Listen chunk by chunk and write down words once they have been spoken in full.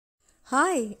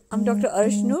Hi, I'm Dr.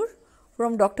 Arshnoor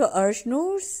from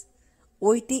DR.ARSHNOOR'S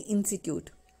OET Institute.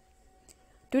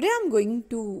 Today I'm going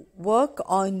to work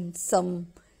on some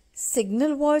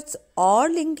signal words or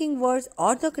linking words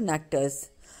or the connectors.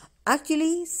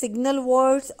 Actually, signal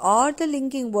words or the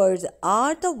linking words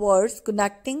are the words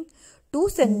connecting two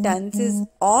sentences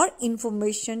or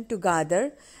information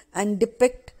together and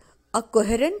depict a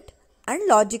coherent and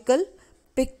logical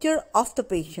picture of the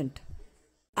patient.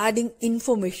 Adding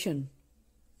information.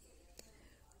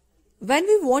 When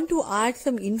we want to add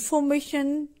some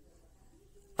information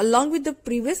along with the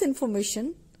previous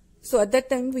information, so at that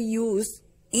time we use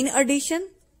in addition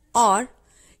or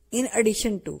in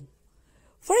addition to.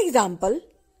 For example,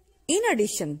 in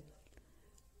addition,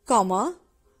 comma,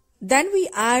 then we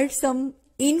add some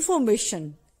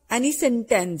information, any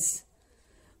sentence.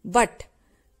 But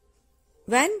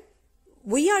when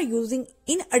we are using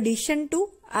in addition to,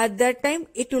 at that time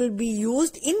it will be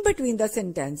used in between the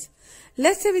sentence.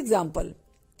 Let's have example.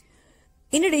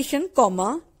 In addition,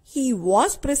 comma, he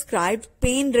was prescribed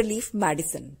pain relief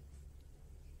medicine.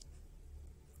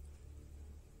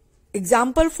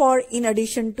 Example for in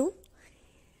addition to,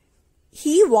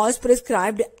 he was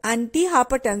prescribed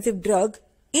antihypertensive drug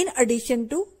in addition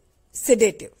to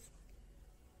sedative.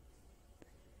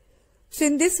 So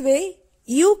in this way,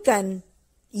 you can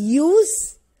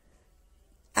use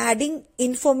adding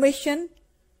information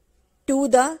to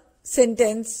the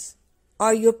sentence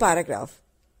or your paragraph.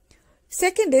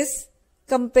 Second is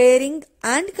comparing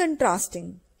and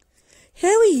contrasting.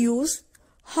 Here we use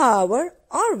however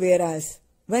or whereas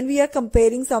when we are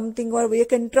comparing something or we are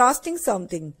contrasting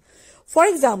something. For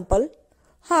example,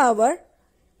 however,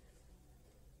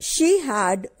 she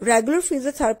had regular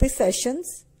physiotherapy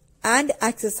sessions and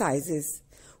exercises.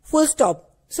 Full stop.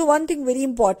 So one thing very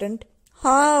important,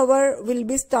 however will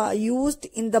be used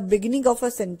in the beginning of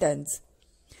a sentence.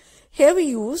 Here we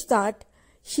use that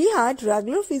she had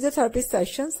regular physiotherapy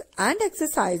sessions and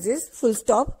exercises, full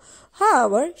stop.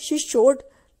 However, she showed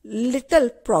little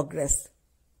progress.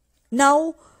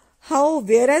 Now, how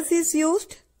whereas is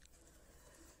used?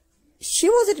 She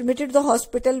was admitted to the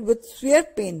hospital with severe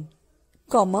pain,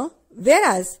 comma,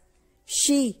 whereas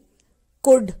she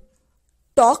could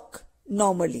talk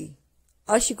normally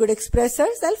or she could express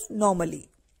herself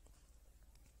normally.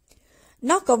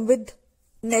 Now come with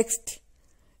next.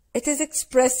 It is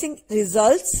expressing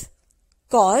results,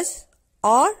 cause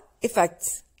or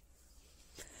effects.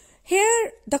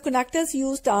 Here the connectors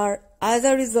used are as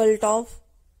a result of,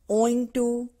 owing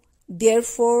to,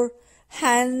 therefore,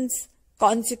 hence,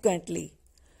 consequently.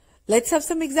 Let's have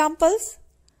some examples.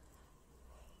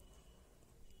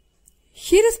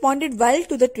 She responded well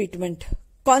to the treatment.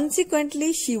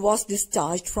 Consequently, she was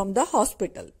discharged from the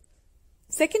hospital.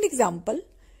 Second example,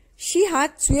 she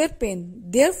had severe pain.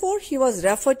 Therefore, she was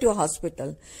referred to a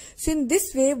hospital. So, in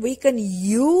this way, we can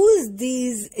use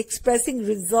these expressing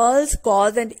results,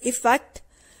 cause and effect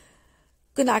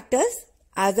connectors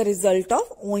as a result of,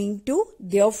 owing to,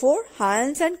 therefore,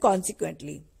 hence and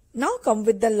consequently. Now come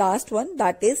with the last one,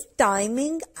 that is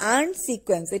timing and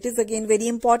sequence. It is again very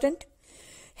important.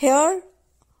 Here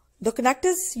the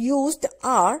connectors used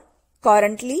are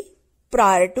currently,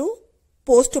 prior to,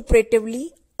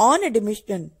 post-operatively, on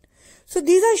admission. So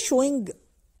these are showing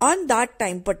on that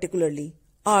time particularly,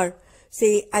 or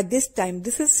say at this time.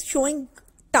 This is showing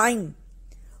time.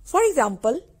 For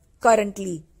example,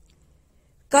 currently.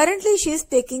 Currently she is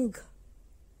taking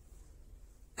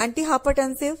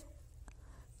antihypertensive,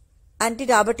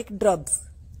 antidiabetic drugs.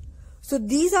 So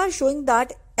these are showing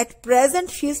that at present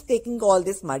she is taking all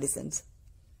these medicines.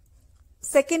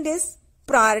 Second is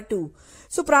prior to.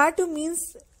 So prior to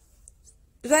means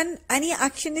when any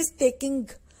action is taking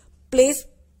place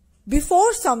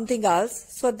before something else.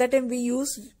 So at that time we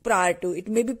use prior to. It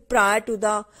may be prior to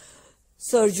the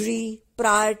surgery,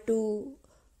 prior to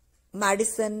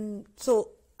medicine.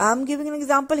 So I'm giving an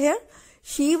example here.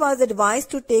 She was advised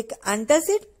to take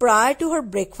antacid prior to her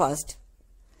breakfast.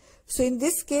 So in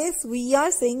this case, we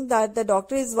are saying that the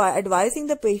doctor is advising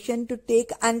the patient to take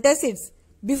antacids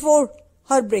before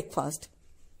her breakfast.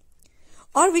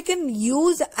 Or we can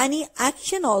use any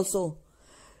action also.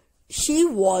 She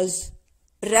was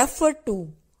referred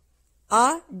to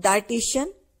a dietitian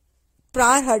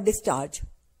prior her discharge.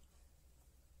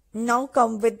 Now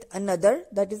come with another,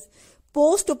 that is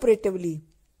post-operatively.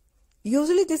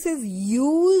 Usually this is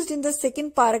used in the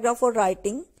second paragraph or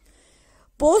writing.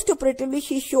 Post-operatively,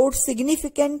 she showed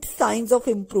significant signs of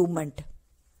improvement.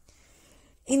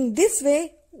 In this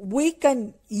way, we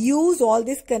can use all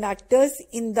these connectors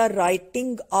in the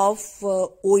writing of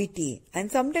OET,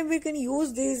 and sometimes we can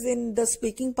use these in the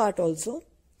speaking part also.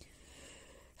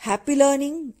 Happy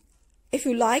learning, If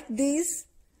you like these,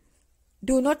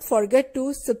 do not forget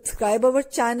to subscribe our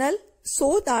channel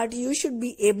so that you should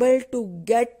be able to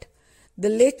get the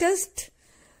latest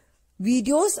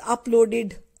videos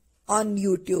uploaded on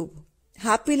YouTube.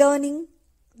 Happy learning.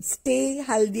 Stay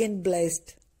healthy and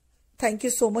blessed. Thank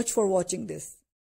you so much for watching this.